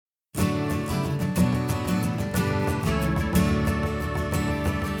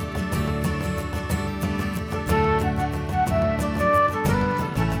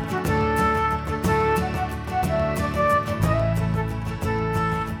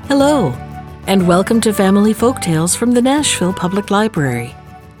Hello, and welcome to Family Folktales from the Nashville Public Library.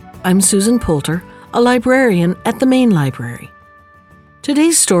 I'm Susan Poulter, a librarian at the main library.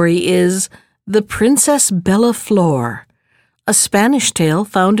 Today's story is The Princess Bella Flor, a Spanish tale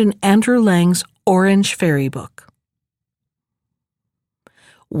found in Andrew Lang's Orange Fairy Book.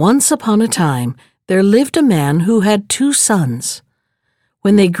 Once upon a time, there lived a man who had 2 sons.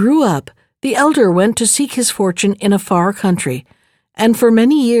 When they grew up, the elder went to seek his fortune in a far country, and for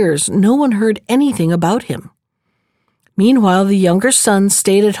many years no one heard anything about him. Meanwhile, the younger son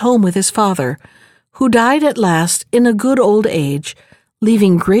stayed at home with his father, who died at last in a good old age,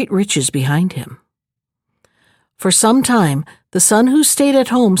 leaving great riches behind him. For some time, the son who stayed at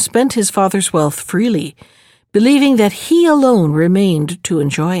home spent his father's wealth freely, believing that he alone remained to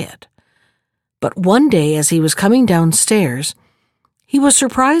enjoy it. But one day, as he was coming downstairs, he was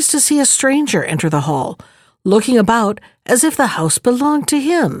surprised to see a stranger enter the hall, looking about as if the house belonged to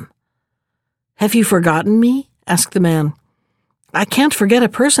him. "Have you forgotten me?" asked the man. "I can't forget a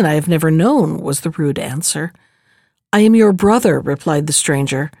person I have never known," was the rude answer. "I am your brother," replied the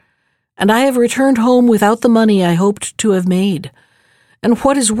stranger, "and I have returned home without the money I hoped to have made. And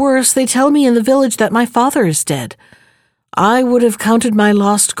what is worse, they tell me in the village that my father is dead. I would have counted my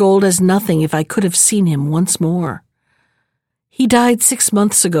lost gold as nothing if I could have seen him once more." "He died 6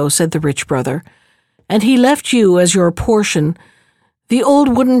 months ago," said the rich brother, "and he left you as your portion the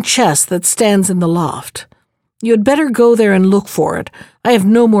old wooden chest that stands in the loft. You had better go there and look for it. I have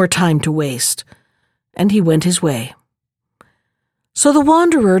no more time to waste." And he went his way. So the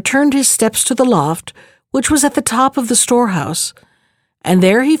wanderer turned his steps to the loft, which was at the top of the storehouse, and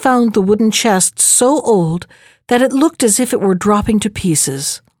there he found the wooden chest so old that it looked as if it were dropping to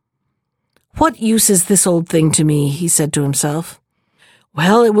pieces. "What use is this old thing to me?" he said to himself.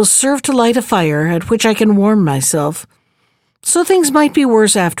 "Well, it will serve to light a fire at which I can warm myself. So things might be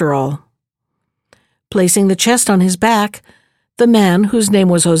worse after all." Placing the chest on his back, the man, whose name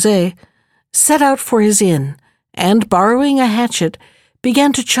was José, set out for his inn, and, borrowing a hatchet,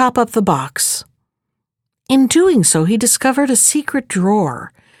 began to chop up the box. In doing so, he discovered a secret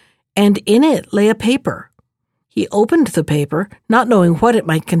drawer, and in it lay a paper. He opened the paper, not knowing what it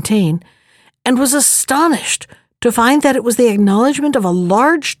might contain, and was astonished to find that it was the acknowledgment of a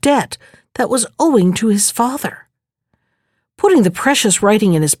large debt that was owing to his father. Putting the precious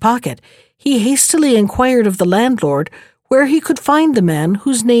writing in his pocket, he hastily inquired of the landlord where he could find the man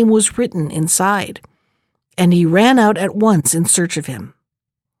whose name was written inside, and he ran out at once in search of him.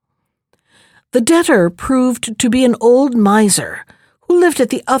 The debtor proved to be an old miser who lived at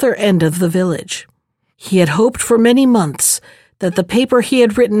the other end of the village. He had hoped for many months that the paper he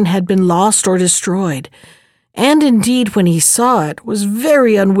had written had been lost or destroyed, and indeed, when he saw it, was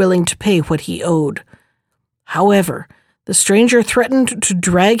very unwilling to pay what he owed. However, the stranger threatened to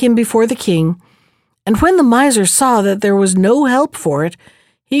drag him before the king, and when the miser saw that there was no help for it,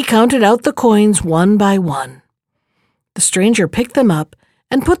 he counted out the coins one by one. The stranger picked them up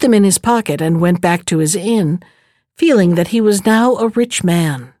and put them in his pocket and went back to his inn, feeling that he was now a rich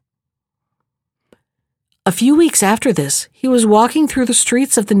man. A few weeks after this, he was walking through the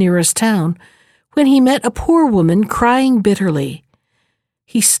streets of the nearest town when he met a poor woman crying bitterly.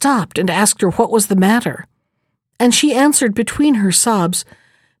 He stopped and asked her what was the matter, and she answered between her sobs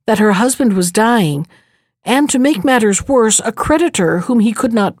that her husband was dying, and to make matters worse, a creditor whom he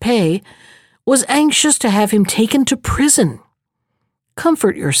could not pay was anxious to have him taken to prison.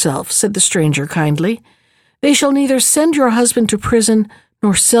 "Comfort yourself," said the stranger kindly. "They shall neither send your husband to prison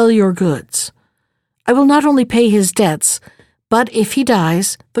nor sell your goods. I will not only pay his debts, but if he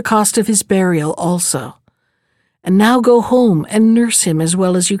dies, the cost of his burial also. And now go home and nurse him as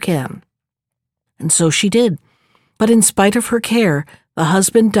well as you can." And so she did. But in spite of her care, the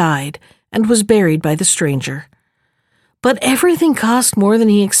husband died and was buried by the stranger. But everything cost more than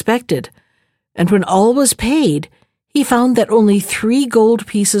he expected, and when all was paid, he found that only 3 gold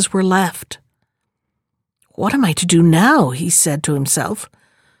pieces were left. "What am I to do now?" he said to himself.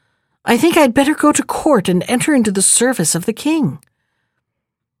 "I think I'd better go to court and enter into the service of the king."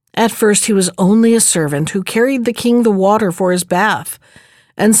 At first he was only a servant who carried the king the water for his bath,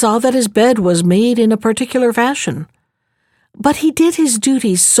 and saw that his bed was made in a particular fashion. But he did his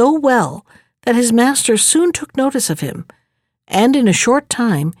duties so well that his master soon took notice of him, and in a short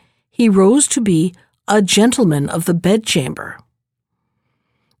time he rose to be a gentleman of the bedchamber.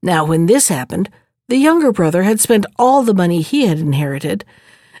 Now when this happened, the younger brother had spent all the money he had inherited,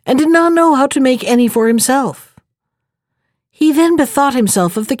 and did not know how to make any for himself. He then bethought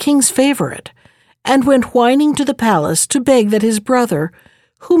himself of the king's favorite, and went whining to the palace to beg that his brother,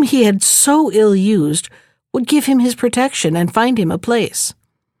 whom he had so ill-used, would give him his protection and find him a place.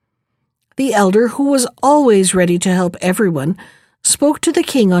 The elder, who was always ready to help everyone, spoke to the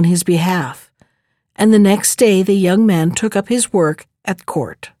king on his behalf, and the next day the young man took up his work at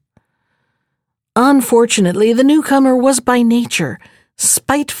court. Unfortunately, the newcomer was by nature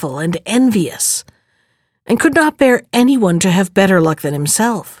spiteful and envious, and could not bear anyone to have better luck than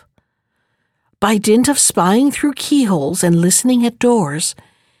himself. By dint of spying through keyholes and listening at doors,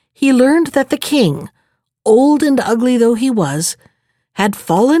 he learned that the king, old and ugly though he was, had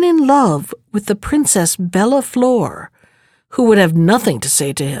fallen in love with the Princess Bellafleur, who would have nothing to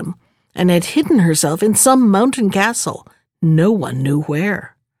say to him, and had hidden herself in some mountain castle, no one knew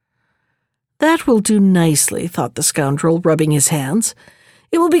where. That will do nicely, thought the scoundrel, rubbing his hands.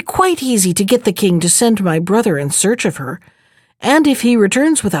 It will be quite easy to get the king to send my brother in search of her, and if he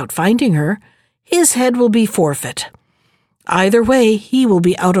returns without finding her, his head will be forfeit. Either way, he will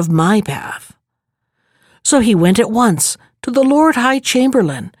be out of my path. So he went at once to the Lord High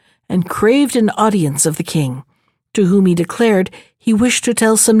Chamberlain and craved an audience of the king, to whom he declared he wished to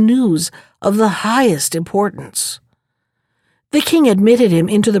tell some news of the highest importance. The king admitted him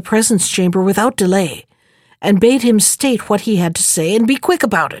into the presence chamber without delay, and bade him state what he had to say and be quick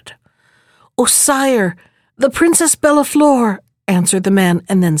about it. "O sire, the Princess Bellafleur," answered the man,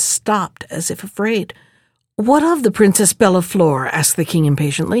 and then stopped as if afraid. "What of the Princess Bellafleur?" asked the king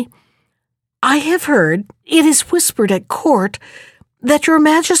impatiently. "I have heard, it is whispered at court, that your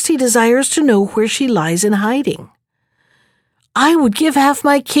majesty desires to know where she lies in hiding." "I would give half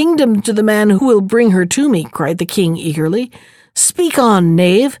my kingdom to the man who will bring her to me," cried the king eagerly. "Speak on,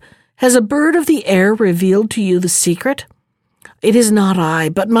 knave. Has a bird of the air revealed to you the secret?" "It is not I,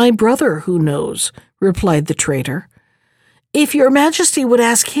 but my brother who knows," replied the traitor. "If your majesty would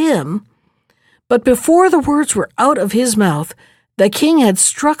ask him—" But before the words were out of his mouth, the king had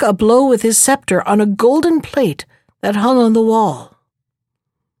struck a blow with his scepter on a golden plate that hung on the wall.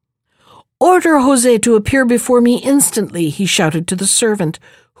 "Order José to appear before me instantly," he shouted to the servant,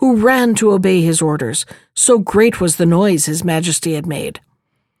 who ran to obey his orders, so great was the noise his majesty had made.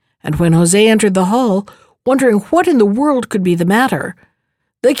 And when José entered the hall, wondering what in the world could be the matter,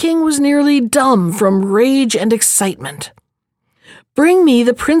 the king was nearly dumb from rage and excitement. "Bring me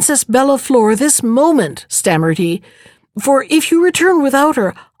the Princess Bellafleur this moment," stammered he, "for if you return without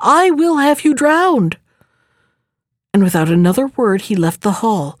her, I will have you drowned." And without another word he left the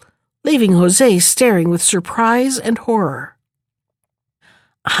hall, leaving José staring with surprise and horror.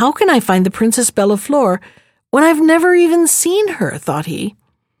 "How can I find the Princess Bellafleur when I've never even seen her?" thought he.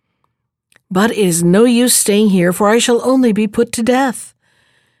 "But it is no use staying here, for I shall only be put to death."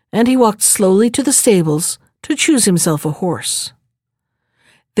 And he walked slowly to the stables to choose himself a horse.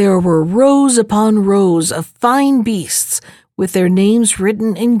 There were rows upon rows of fine beasts with their names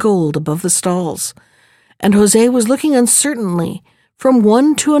written in gold above the stalls, and José was looking uncertainly from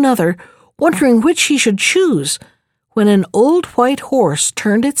one to another, wondering which he should choose, when an old white horse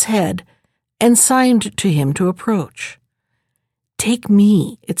turned its head and signed to him to approach. "Take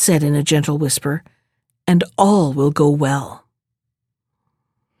me," it said in a gentle whisper, "and all will go well."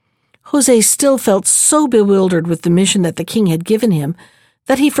 José still felt so bewildered with the mission that the king had given him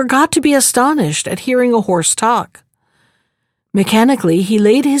that he forgot to be astonished at hearing a horse talk. Mechanically, he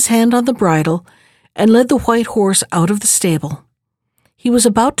laid his hand on the bridle and led the white horse out of the stable. He was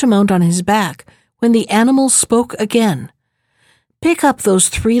about to mount on his back when the animal spoke again. "Pick up those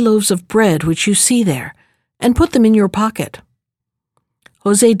 3 loaves of bread which you see there, and put them in your pocket."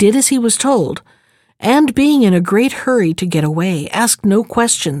 José did as he was told, and being in a great hurry to get away, asked no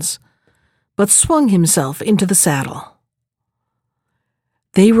questions, but swung himself into the saddle.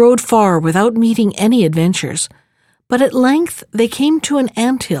 They rode far without meeting any adventures, but at length they came to an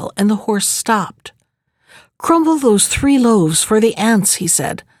ant-hill and the horse stopped. "Crumble those 3 loaves for the ants," he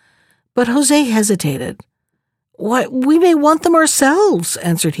said. But José hesitated. "Why, we may want them ourselves,"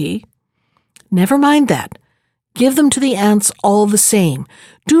 answered he. "Never mind that. Give them to the ants all the same.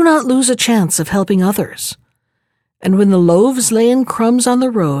 Do not lose a chance of helping others." And when the loaves lay in crumbs on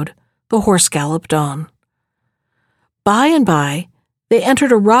the road, the horse galloped on. By and by, they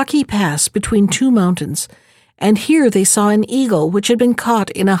entered a rocky pass between 2 mountains, and here they saw an eagle which had been caught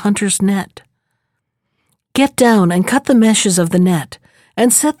in a hunter's net. "Get down and cut the meshes of the net,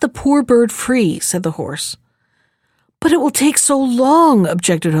 and set the poor bird free," said the horse. "But it will take so long,"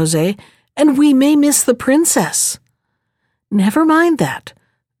 objected José, "and we may miss the princess." "Never mind that.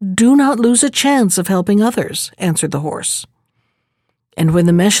 Do not lose a chance of helping others," answered the horse. And when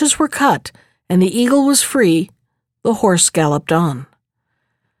the meshes were cut and the eagle was free, the horse galloped on.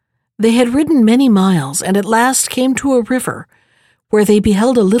 They had ridden many miles and at last came to a river, where they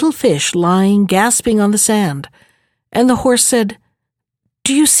beheld a little fish lying gasping on the sand, and the horse said,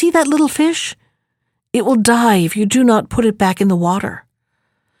 Do you see that little fish? It will die if you do not put it back in the water."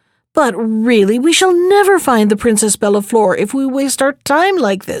 "But really, we shall never find the Princess Bellaflor if we waste our time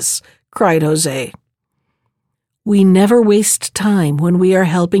like this," cried José. "We never waste time when we are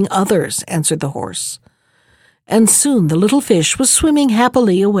helping others," answered the horse. And soon the little fish was swimming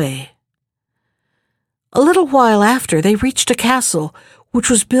happily away. A little while after, they reached a castle which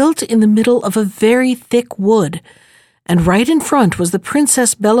was built in the middle of a very thick wood, and right in front was the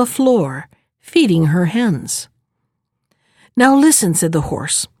Princess Bellaflor, feeding her hens. "Now listen," said the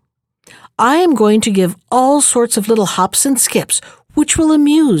horse. "I am going to give all sorts of little hops and skips which will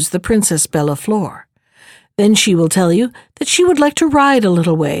amuse the Princess Bellaflor. Then she will tell you that she would like to ride a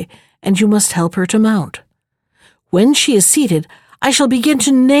little way, and you must help her to mount. When she is seated, I shall begin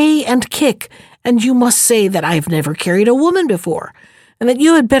to neigh and kick, and you must say that I have never carried a woman before, and that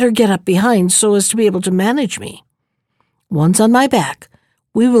you had better get up behind so as to be able to manage me. Once on my back,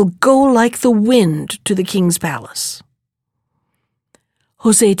 we will go like the wind to the king's palace."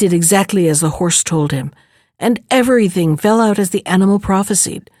 José did exactly as the horse told him, and everything fell out as the animal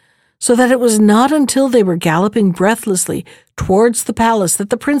prophesied, so that it was not until they were galloping breathlessly towards the palace that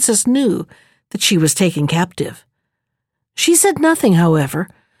the princess knew that she was taken captive. She said nothing, however,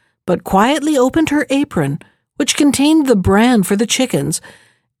 but quietly opened her apron, which contained the bran for the chickens,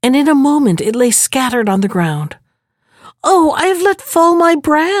 and in a moment it lay scattered on the ground. "Oh, I have let fall my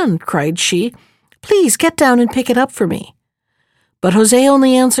bran," cried she. "Please get down and pick it up for me." But José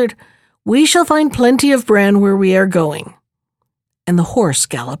only answered, "We shall find plenty of bran where we are going." And the horse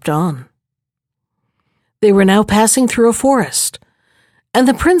galloped on. They were now passing through a forest, and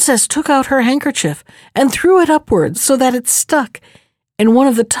the princess took out her handkerchief and threw it upwards so that it stuck in one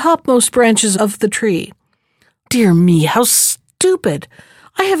of the topmost branches of the tree. "Dear me, how stupid!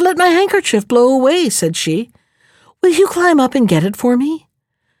 I have let my handkerchief blow away," said she. "Will you climb up and get it for me?"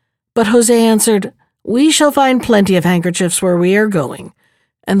 But José answered, "We shall find plenty of handkerchiefs where we are going,"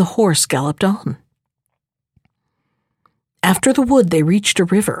 and the horse galloped on. After the wood they reached a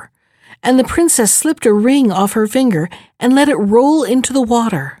river, and the princess slipped a ring off her finger and let it roll into the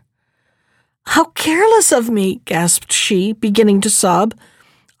water. "How careless of me," gasped she, beginning to sob.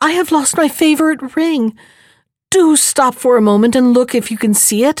 "I have lost my favorite ring. Do stop for a moment and look if you can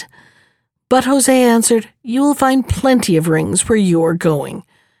see it." But José answered, "You will find plenty of rings where you are going."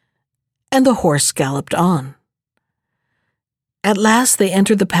 And the horse galloped on. At last they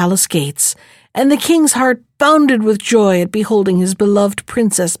entered the palace gates, and the king's heart bounded with joy at beholding his beloved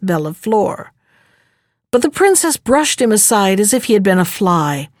Princess Bellaflor. But the princess brushed him aside as if he had been a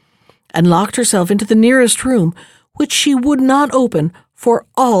fly, and locked herself into the nearest room, which she would not open for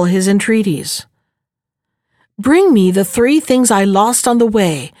all his entreaties. "Bring me the 3 things I lost on the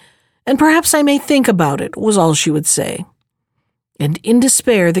way, and perhaps I may think about it," was all she would say. And in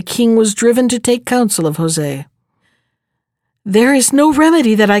despair the king was driven to take counsel of José. "There is no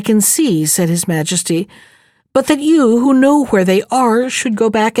remedy that I can see," said his majesty, "but that you, who know where they are, should go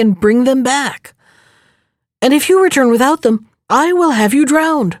back and bring them back. And if you return without them, I will have you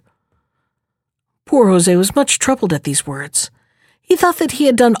drowned." Poor José was much troubled at these words. He thought that he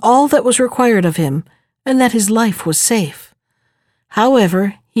had done all that was required of him, and that his life was safe.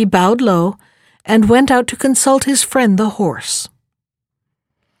 However, he bowed low, and went out to consult his friend the horse.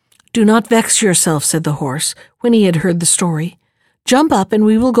 "Do not vex yourself," said the horse, when he had heard the story. "Jump up, and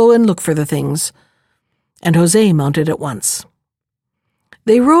we will go and look for the things." And José mounted at once.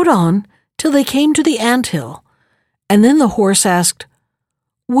 They rode on till they came to the ant-hill, and then the horse asked,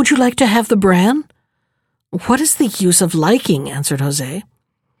 "Would you like to have the bran?" "What is the use of liking?" answered José.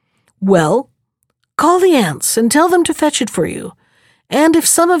 "Well, call the ants and tell them to fetch it for you, and if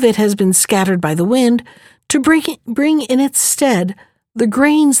some of it has been scattered by the wind, to bring in its stead the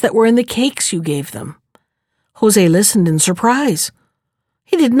grains that were in the cakes you gave them." José listened in surprise.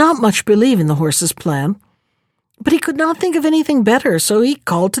 He did not much believe in the horse's plan, but he could not think of anything better, so he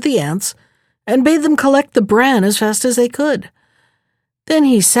called to the ants and bade them collect the bran as fast as they could. Then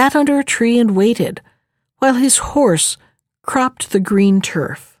he sat under a tree and waited, while his horse cropped the green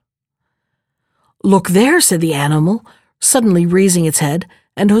turf. "Look there," said the animal, suddenly raising its head,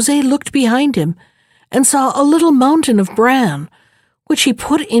 and José looked behind him and saw a little mountain of bran, which he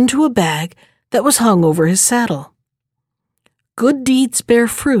put into a bag that was hung over his saddle. "Good deeds bear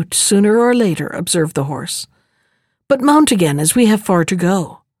fruit sooner or later," observed the horse. "But mount again, as we have far to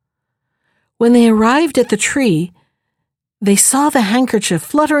go." When they arrived at the tree, they saw the handkerchief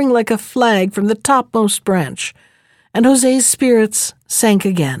fluttering like a flag from the topmost branch, and José's spirits sank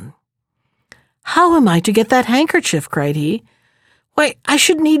again. "How am I to get that handkerchief?" cried he. "Why, I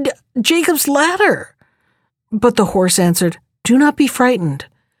should need Jacob's ladder." But the horse answered, Do not be frightened.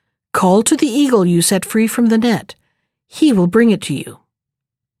 Call to the eagle you set free from the net. He will bring it to you."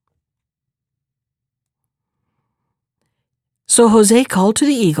 So José called to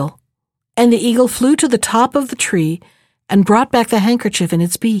the eagle, and the eagle flew to the top of the tree and brought back the handkerchief in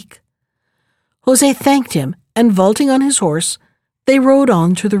its beak. José thanked him, and vaulting on his horse, they rode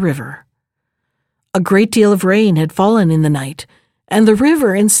on to the river. A great deal of rain had fallen in the night, and the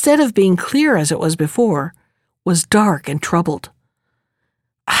river, instead of being clear as it was before, was dark and troubled.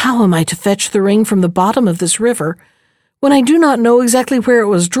 "How am I to fetch the ring from the bottom of this river when I do not know exactly where it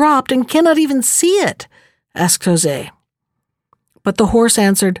was dropped and cannot even see it?" asked José. But the horse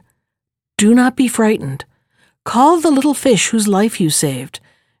answered, "Do not be frightened. Call the little fish whose life you saved,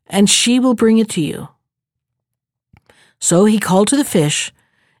 and she will bring it to you." So he called to the fish,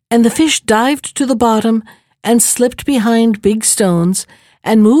 and the fish dived to the bottom and slipped behind big stones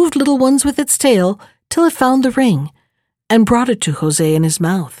and moved little ones with its tail till it found the ring and brought it to José in his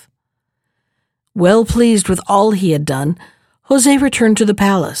mouth. Well pleased with all he had done, José returned to the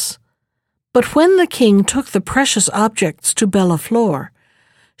palace. But when the king took the precious objects to Bella Flor,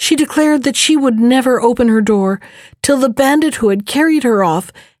 she declared that she would never open her door till the bandit who had carried her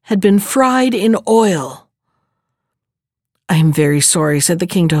off had been fried in oil. "I am very sorry," said the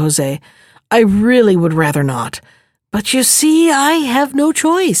king to José. "I really would rather not. But you see, I have no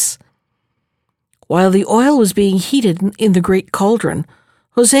choice." While the oil was being heated in the great cauldron,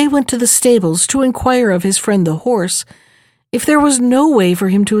 José went to the stables to inquire of his friend the horse if there was no way for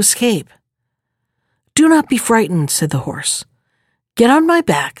him to escape. "Do not be frightened," said the horse. "Get on my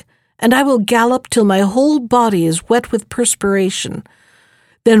back, and I will gallop till my whole body is wet with perspiration.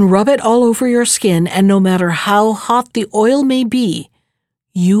 Then rub it all over your skin, and no matter how hot the oil may be,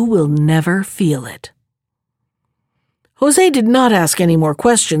 you will never feel it." José did not ask any more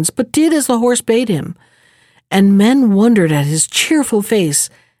questions, but did as the horse bade him, and men wondered at his cheerful face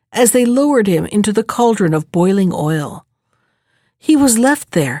as they lowered him into the cauldron of boiling oil. He was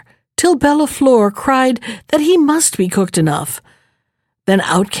left there till Bella Flor cried that he must be cooked enough. Then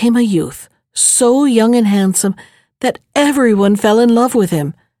out came a youth, so young and handsome that everyone fell in love with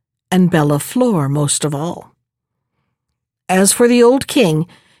him, and Bella Flor most of all. As for the old king,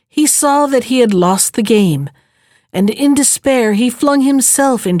 he saw that he had lost the game, and in despair he flung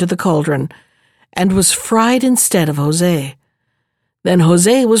himself into the cauldron, and was fried instead of José. Then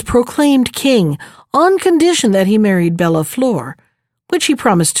José was proclaimed king on condition that he married Bella Flor, which he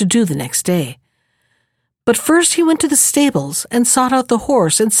promised to do the next day. But first he went to the stables and sought out the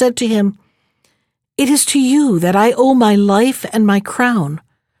horse and said to him, "It is to you that I owe my life and my crown.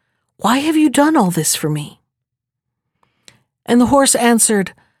 Why have you done all this for me?" And the horse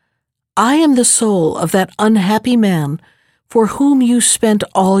answered, "I am the soul of that unhappy man for whom you spent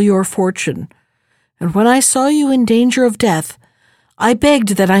all your fortune, and when I saw you in danger of death, I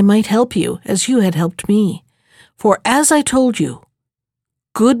begged that I might help you as you had helped me, for as I told you,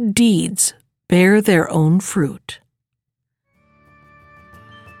 good deeds bear their own fruit."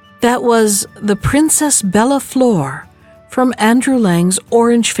 That was The Princess Bella Flor from Andrew Lang's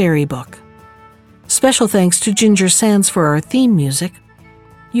Orange Fairy book. Special thanks to Ginger Sands for our theme music.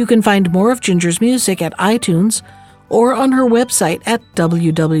 You can find more of Ginger's music at iTunes or on her website at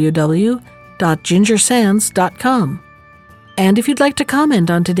www.gingersands.com. And if you'd like to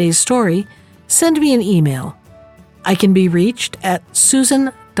comment on today's story, send me an email. I can be reached at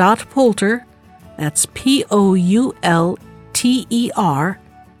susan.poulter, that's Poulter,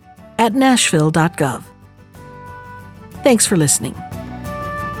 @nashville.gov. Thanks for listening.